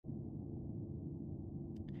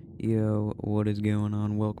Yo, what is going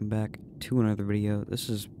on? Welcome back to another video. This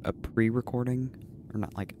is a pre-recording, or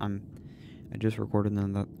not like I just recorded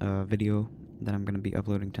the video that I'm gonna be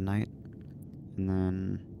uploading tonight, and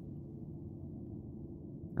then,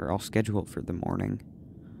 or I'll schedule it for the morning,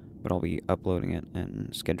 but I'll be uploading it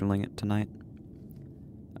and scheduling it tonight.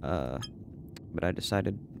 But I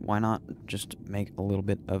decided, why not just make a little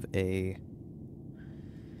bit of a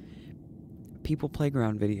people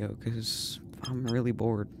playground video, because I'm really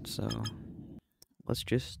bored, so let's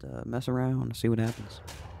just mess around and see what happens.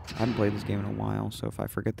 I haven't played this game in a while, so if I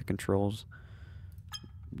forget the controls,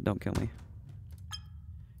 don't kill me.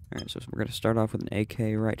 Alright, so we're going to start off with an AK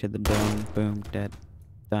right to the dome. Boom, dead.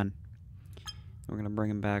 Done. We're going to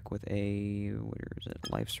bring him back with a, where is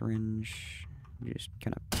it, life syringe. Just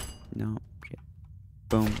kind of, no, shit.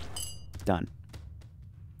 Boom. Done.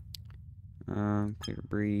 Clear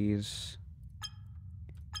breeze.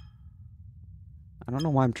 I don't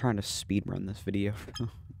know why I'm trying to speedrun this video.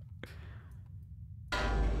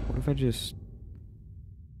 What if I just...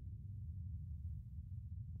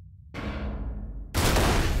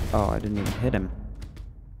 Oh, I didn't even hit him.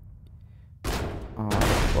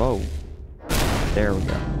 Whoa. There we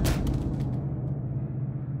go.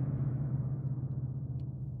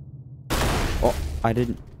 Oh, I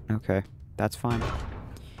didn't... Okay, that's fine.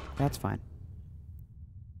 That's fine.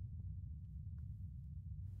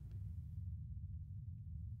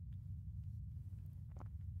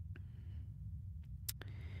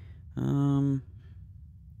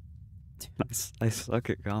 I suck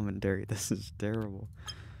at commentary. This is terrible.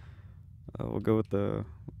 We'll go with the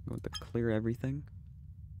clear everything,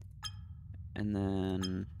 and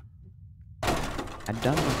then I've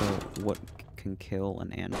done the what can kill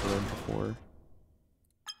an android before.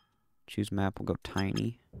 Choose map. We'll go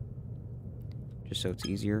tiny, just so it's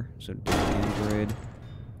easier. So do android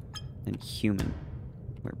and human.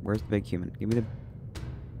 Where's the big human?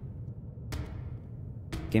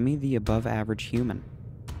 Give me the above average human.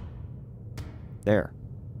 There.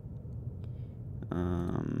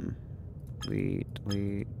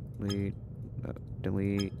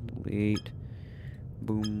 Delete.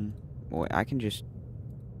 Boom. Boy, I can just...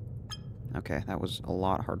 Okay, that was a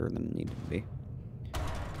lot harder than it needed to be.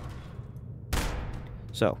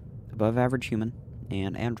 So, above average human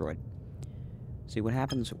and android. See what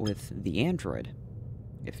happens with the android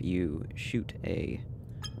if you shoot a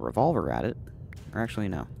revolver at it. Or actually,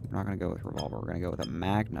 no. We're not going to go with revolver. We're going to go with a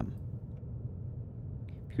magnum.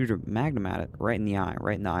 Shoot a magnum at it, right in the eye,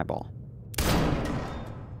 right in the eyeball.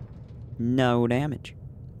 No damage.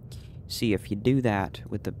 See, if you do that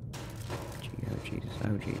with the... Oh, Jesus.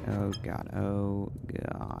 Oh, gee. Oh, God. Oh,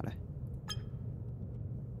 God.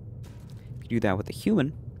 If you do that with the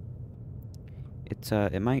human,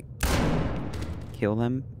 it might kill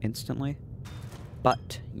them instantly,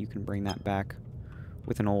 but you can bring that back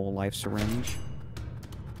with an old life syringe.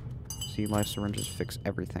 See, life syringes fix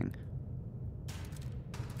everything.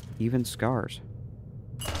 Even scars.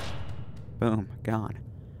 Boom, gone.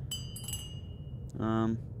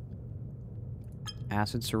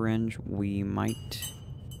 Acid syringe, we might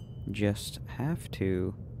just have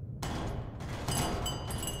to...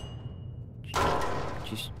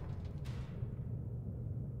 Just...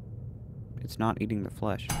 It's not eating the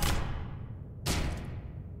flesh.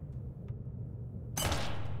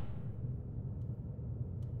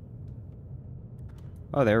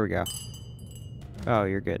 Oh, there we go. Oh,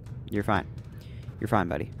 you're good. You're fine. You're fine,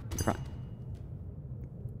 buddy. You're fine.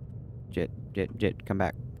 Jit, come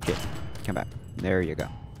back. Jit, come back. There you go.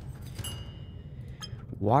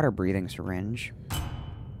 Water breathing syringe.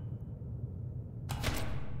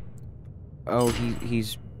 Oh,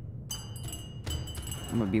 he's...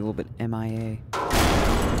 I'm gonna be a little bit MIA.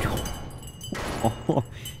 Oh,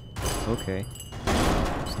 okay.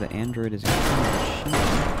 So the android is...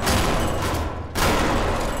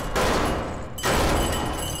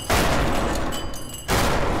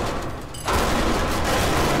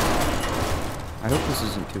 I hope this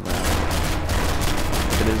isn't too loud.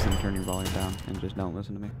 If it is, then turn your volume down and just don't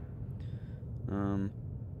listen to me.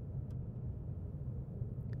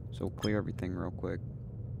 So clear everything real quick.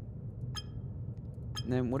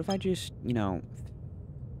 And then what if I just, you know,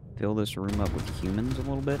 fill this room up with humans a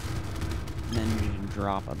little bit, and then just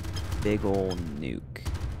drop a big old nuke.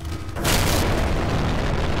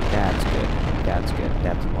 That's good. That's good.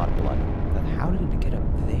 That's a lot of blood. But how did it get up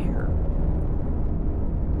there?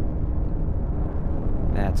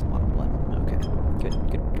 That's a lot of blood. Okay. Good.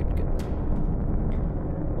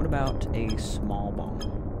 What about a small bomb?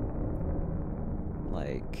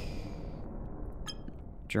 Like...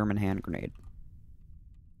 German hand grenade.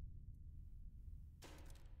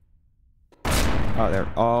 Oh, there.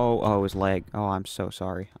 Oh, his leg. Oh, I'm so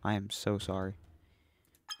sorry. I am so sorry.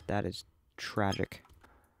 That is tragic.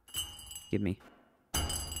 Give me. I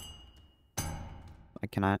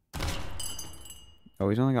cannot. Oh,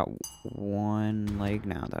 he's only got one leg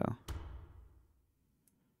now, though.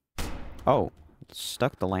 Oh,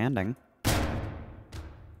 stuck the landing.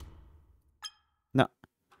 No.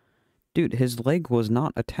 Dude, his leg was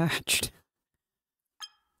not attached.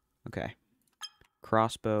 Okay.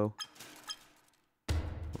 Crossbow.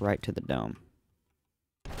 Right to the dome.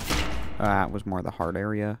 That was more the hard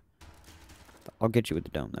area. I'll get you with the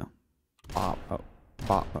dome, though. Bop. Oh.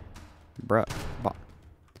 Bop. Oh. Bruh. Bop.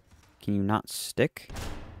 Can you not stick?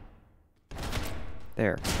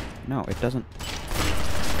 There. No, it doesn't.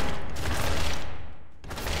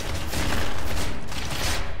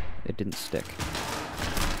 It didn't stick.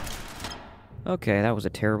 Okay, that was a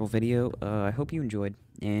terrible video. I hope you enjoyed,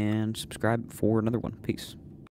 and subscribe for another one. Peace.